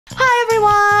Hi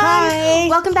everyone! Hi!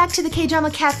 Welcome back to the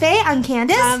K-Drama Cafe. I'm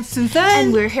Candice. I'm Susan.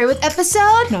 And we're here with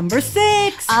episode number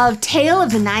 6 of Tale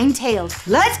of the Nine Tails.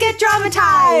 Let's get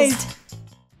dramatized!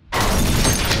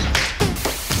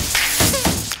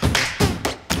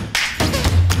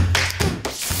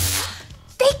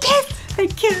 They kissed! They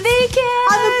kissed! They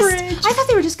kissed! On the bridge! I thought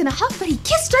they were just gonna hug, but he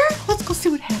kissed her! Let's go see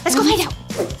what happens. Let's go find out!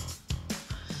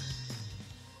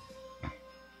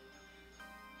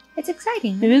 It's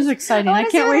exciting. It is exciting. I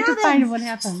can't wait to find out what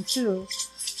happens, too.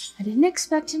 I didn't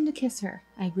expect him to kiss her.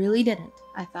 I really didn't.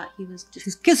 I thought he was just...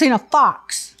 He's kissing a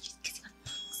fox. He's kissing a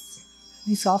fox.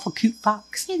 He's an awful cute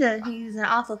fox. He's an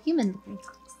awful human-looking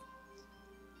fox.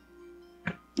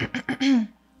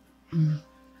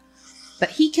 But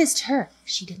he kissed her.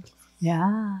 She didn't kiss him.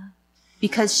 Yeah.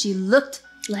 Because she looked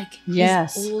like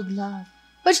his old love.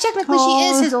 Which technically she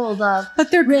is his old love.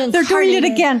 But they're doing it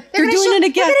again. They're doing it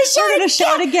again. They're gonna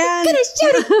shout again. Gonna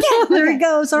shout again. There he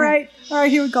goes. All right. All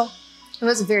right, here we go. It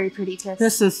was a very pretty kiss.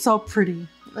 This is so pretty.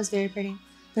 It was very pretty.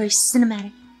 Very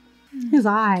cinematic. His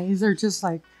eyes are just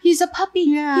like... He's a puppy.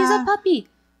 Yeah. He's a puppy.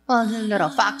 Well, he's a little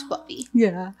fox puppy.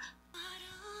 Yeah.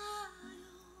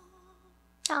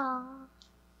 Aww.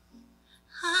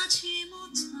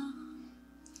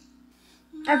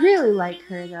 I really like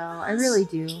her, though. I really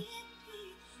do.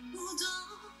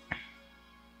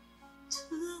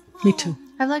 Me too.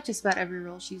 I've liked just about every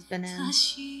role she's been in.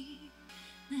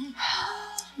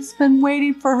 He's been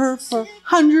waiting for her for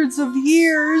hundreds of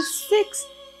years.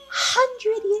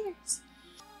 600 years.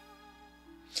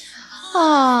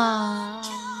 Aww.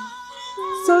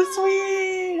 So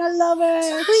sweet. I love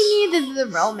it. We needed the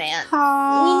romance.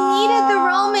 Aww. We needed the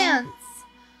romance.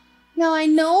 Now I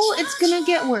know it's gonna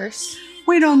get worse.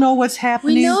 We don't know what's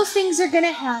happening. We know things are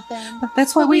gonna happen. But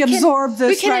that's why we absorb this.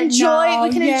 We can right enjoy. now.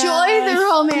 We can enjoy the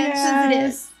romance as it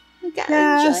is. We gotta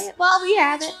enjoy it while we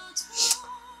have it.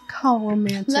 How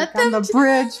romantic Let on them the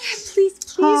bridge. Please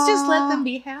just let them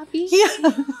be happy. Yeah.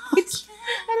 I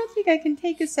don't think I can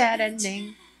take a sad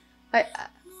ending.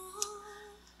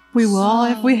 We will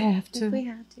if we have to. If we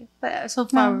have to. But so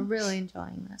far, we're really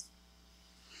enjoying this.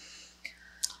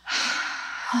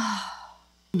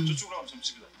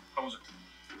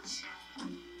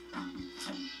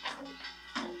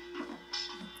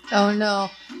 Oh no,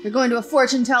 you're going to a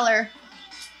fortune teller.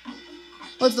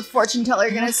 What's the fortune teller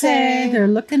gonna say? They're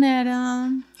looking at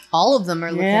him. All of them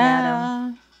are looking at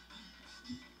him.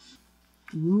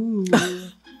 Ooh.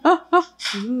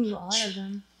 Ooh, all of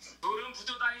them.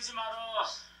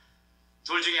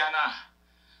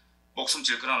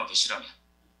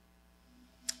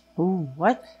 Ooh,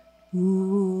 what?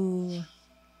 Ooh.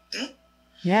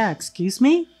 Yeah, excuse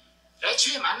me?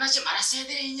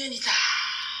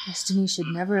 Destiny should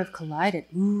never have collided.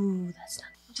 Ooh, that's not.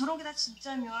 저런 게 다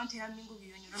진짜면 대한민국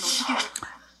위원율은 어떻게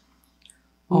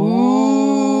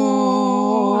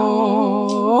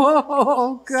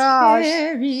Oh gosh.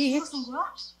 Scary. 쏜 거야?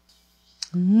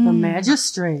 The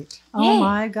magistrate. Oh Yay.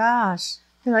 my gosh.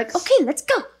 They're like, okay, let's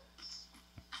go.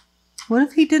 What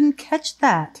if he didn't catch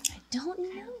that? I don't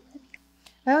know.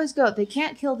 I always go, they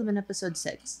can't kill them in episode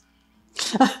 6.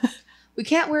 We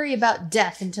can't worry about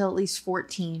death until at least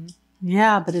 14.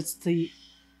 Yeah, but it's the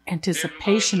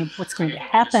anticipation of what's going to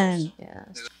happen. Yeah.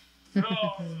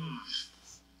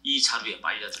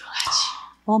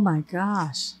 Oh my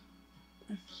gosh.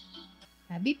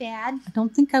 That'd be bad. I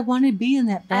don't think I want to be in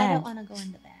that I bag. don't want to go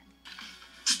in the bag.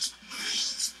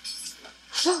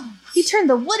 He turned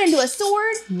the wood into a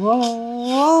sword.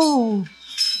 Whoa.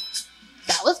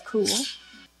 That was cool.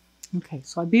 Okay,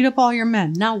 so I beat up all your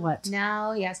men. Now what?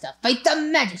 Now he has to fight the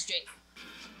magistrate.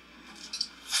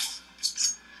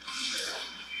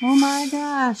 Oh my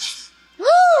gosh.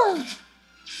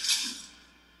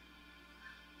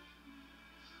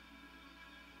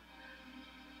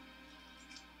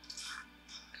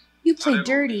 You play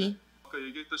dirty.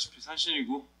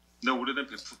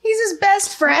 He's his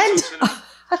best friend.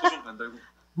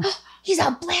 He's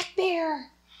a black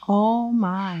bear. Oh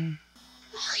my.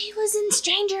 Oh, he was in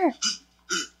Stranger.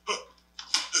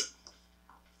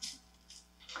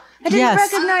 I didn't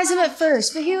recognize him at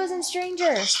first, but he was in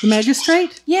Stranger. The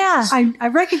magistrate? Yeah. I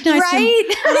recognized him, Right?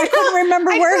 but I couldn't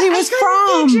remember where he was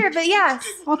from. Picture, but yes.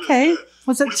 Okay.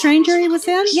 Was it Stranger he was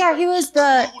in? Yeah, he was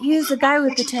the guy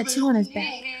with the tattoo on his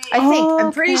back. I think.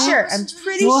 I'm pretty sure.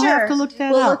 We'll have to look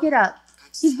that up. We'll look it up.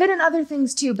 He's been in other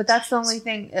things too, but that's the only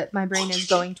thing that my brain is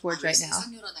going towards right now.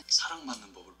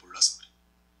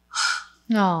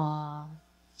 Aww.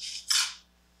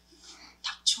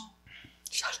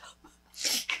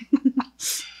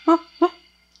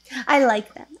 I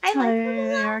like them. I like them a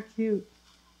They lot. are cute.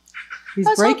 He's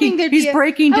I was hoping breaking. there'd He's be a-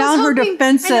 breaking I was down her hoping-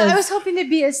 defenses. I know, I was hoping there'd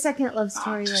be a second love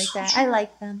story like that. I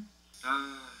like them.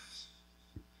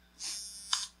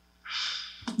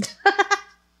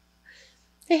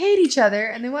 They hate each other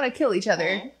and they want to kill each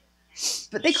other,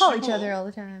 but they call each other all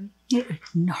the time. You're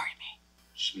ignoring me.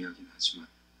 희미하긴 하지만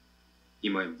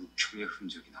이마에 묵형의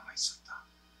흔적이 남아 있었다.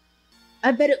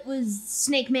 I bet it was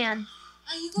Snake Man,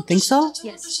 You think so?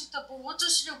 Yes.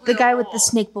 the guy with the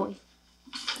snake boy,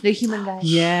 the human guy.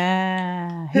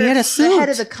 Yeah. He had a The suit. head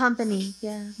of the company.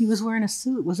 Yeah, He was wearing a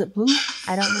suit. Was it blue?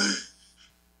 I don't know.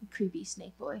 Creepy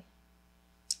snake boy.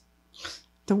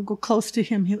 Don't go close to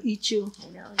him. He'll eat you. I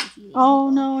know. He's eating Oh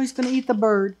people. no, he's going to eat the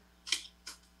bird.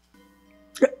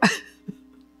 You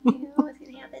know what's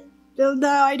gonna happen? No,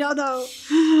 I don't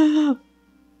know.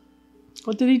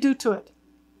 What did he do to it?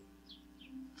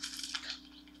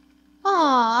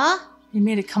 Aww, He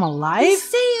made it come he alive?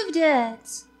 saved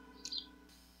it.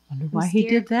 Wonder I'm why he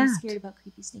scared- did I'm that. scared about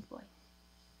creepy snake boy.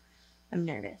 I'm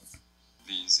nervous.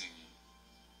 네 인생이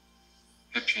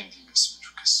해피엔딩이었으면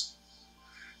좋겠어.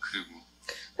 그리고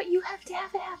But you have to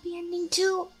have a happy ending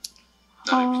too.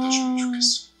 나를 믿어주면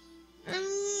좋겠어.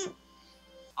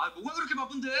 아 뭐가 그렇게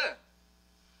바쁜데?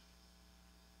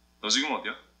 너 지금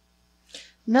어디야?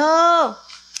 No.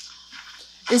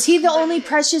 Is he the only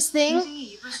precious thing?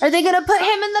 Are they gonna put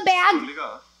him in the bag?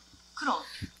 리가 그럼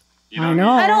I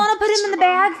know. I don't want to put him in the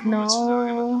bag. No.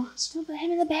 Don't put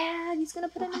him in the bag. He's gonna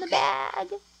put him in the bag.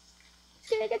 He's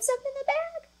gonna get stuck in the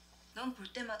bag. 넌 볼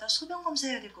때마다 소변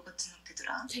검사해야 될 것 같은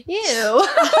상태더라. Ew.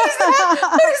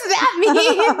 What does that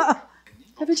mean?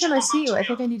 Every time I see you, I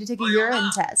think I need to take a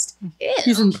urine test.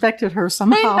 He's Ew. infected her I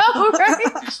somehow. know, right?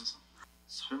 있어서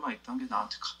설마 이딴 게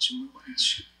나한테 값진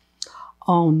물건이지?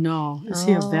 Oh no. Is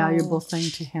he a Oh. valuable thing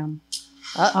to him?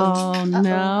 Uh-oh. Oh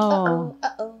no.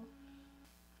 Uh-oh.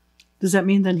 Does that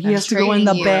mean then he I'm has to go in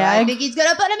the training you. I bag? think he's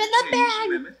gonna put him in the bag.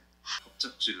 매매?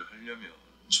 법잡지를 하려면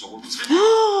저걸로 살.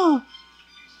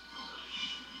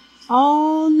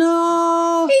 Oh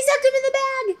no. He sucked him in the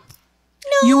bag.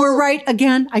 No. You were right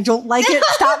again. I don't like it.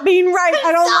 Stop being right.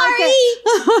 I don't like it.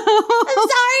 I'm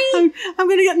sorry. I'm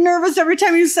going to get nervous every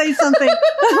time you say something.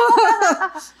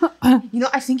 You know,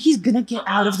 I think he's gonna get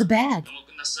out of the bag. 영어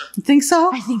끝났어. You think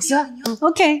so? I think so.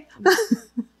 Okay.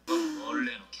 뭘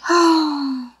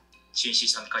내놓게.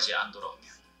 진시전까지 안 돌아오면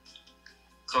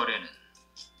거래는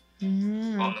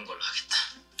없는 걸로 하겠다.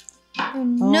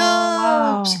 No.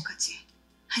 wow. 10시까지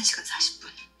 1시간 40분.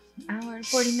 Hour and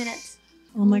 40 minutes.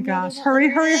 Oh my gosh. Hurry,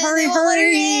 hurry, hurry, They won't let her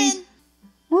hurry. in.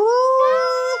 Woo.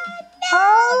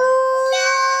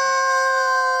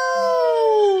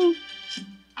 Oh.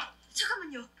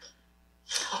 잠깐만요.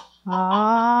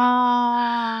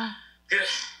 Ah. 그래.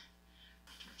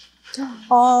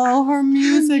 Oh, her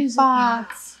music box.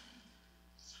 box.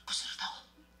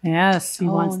 Yes, he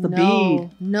wants the no. bead.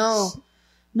 No.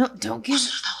 No, don't give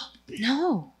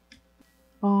No.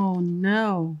 Oh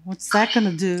no. What's that going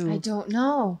to do? I don't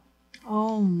know.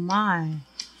 Oh my.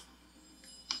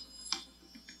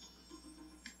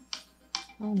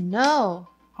 Oh no.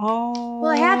 Oh.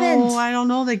 What happened? I don't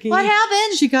know. They gave. What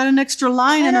happened? She got an extra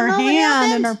line I in don't her know what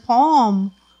hand and happened. her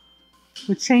palm,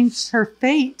 which changed her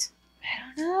fate. I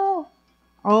don't know.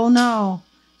 Oh no.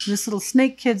 This little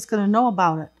snake kid's going to know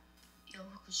about it.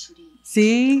 여구술이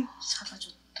See?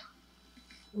 잡아줬다.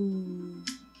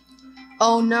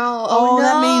 Oh no. Oh, no.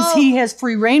 that means he has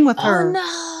free reign with her. Oh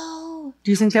no. Do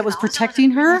you think that was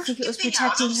protecting her? I think it was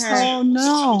protecting her. Oh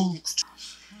no.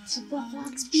 It's a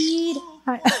fox speed.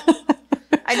 I-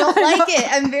 I don't like it.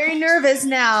 I'm very nervous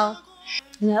now.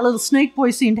 And that little snake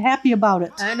boy seemed happy about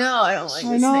it. I know. I don't like I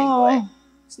this snake boy. know.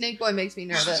 Snake boy makes me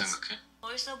무슨 nervous. 생각해?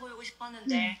 멋있어 보이고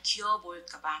싶었는데 귀여워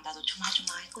보일까봐 나도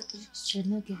조마조마했거든.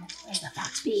 Shouldn't have given away the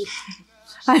fox speed.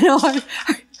 I know.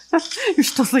 You're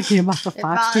still thinking about the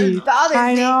fox feed. bothers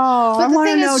I me. know. But I the want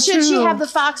to thing know is, should she too. have the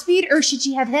fox speed or should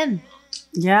she have him?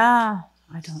 Yeah,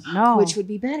 I don't know. Which would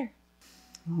be better?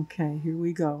 Okay, here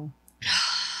we go.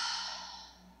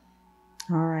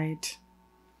 All right.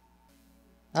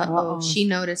 Uh-oh. Uh-oh. She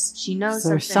noticed. She knows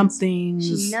There's something.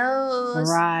 something's She knows.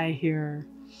 awry here.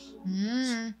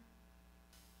 Mm.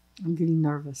 I'm getting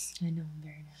nervous. I know. I'm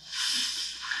very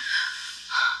nervous.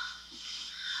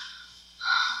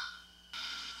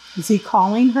 Is he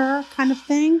calling her kind of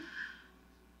thing?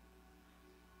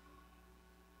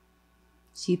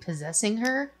 Is he possessing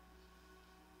her?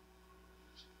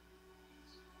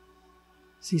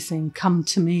 Is he saying, come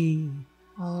to me?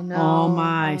 Oh no. Oh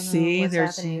my, no. see, What's there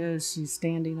happening? she is. She's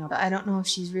standing up. But I don't know if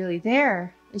she's really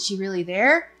there. Is she really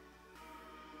there?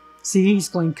 See, he's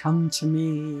going, come to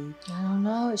me. I don't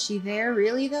know. Is she there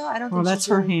really though? I don't Well, think that's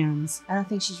she's her really, hands. I don't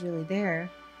think she's really there.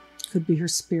 Could be her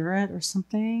spirit or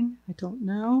something. I don't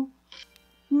know.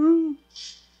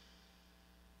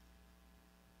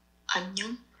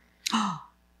 안녕. Oh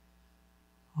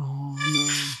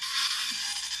no.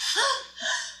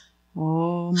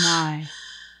 Oh my.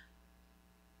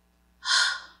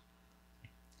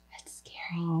 That's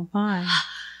scary. Oh my.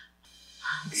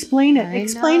 Explain it. I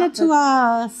Explain know, it to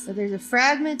us. So there's a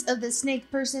fragment of the snake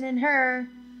person in her.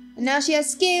 And now she has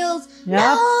scales. Yep.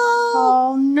 No!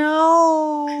 Oh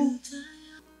no.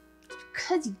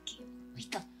 Because you gave me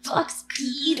the fuck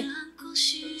speed.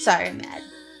 Sorry, I'm mad.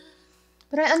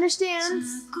 But I understand.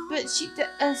 But she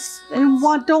does. We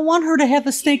don't want her to have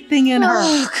the snake thing in her.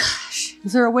 Oh, gosh.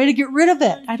 Is there a way to get rid of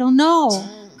it? I don't know.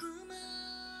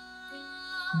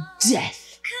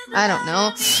 Death. I don't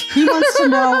know. He wants to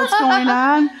know what's going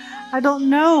on. I don't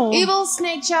know. Evil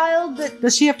snake child, but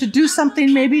Does she have to do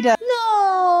something maybe to... no.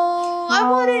 I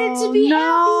wanted it to be happy.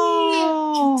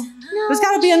 No. There's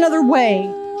got to be another way.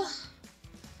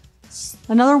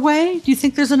 Another way? Do you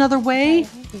think there's another way?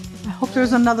 I hope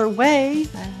there's another way.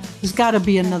 There's got to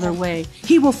be another way.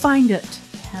 He will find it.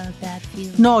 Have a bad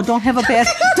feeling. No, don't have a bad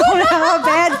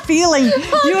feeling.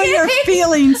 You and your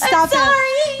feelings. Stop it.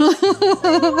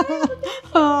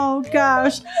 Oh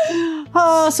gosh.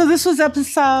 Oh, so this was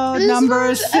episode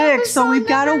number 6. So we've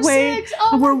got to wait.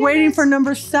 Oh, We're waiting for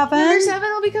number 7. Number 7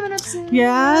 will be coming up soon.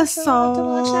 Yeah, so we'll have to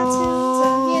watch that soon.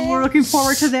 So, yeah. we're looking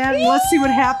forward to that. Let's see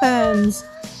what happens.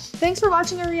 Thanks for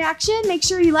watching our reaction. Make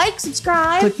sure you like,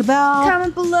 subscribe, Click the bell.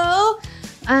 comment below,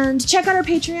 and check out our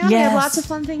Patreon. We have lots of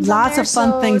fun things on there. Lots of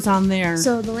fun things on there.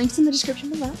 So the link's in the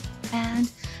description below. And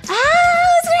what's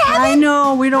gonna happen? I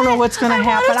know, we don't know what's going to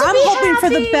happen. I'm hoping for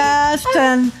the best,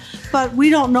 but we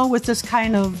don't know with this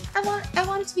kind of I want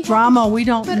it to be drama. We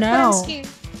don't happy, but know. I'm scared.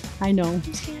 I know.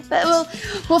 But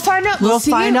we'll find out. We'll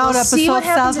find out see what episode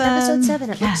happens in 7. episode 7.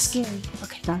 It looks Yes. scary.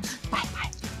 Okay, Done. bye.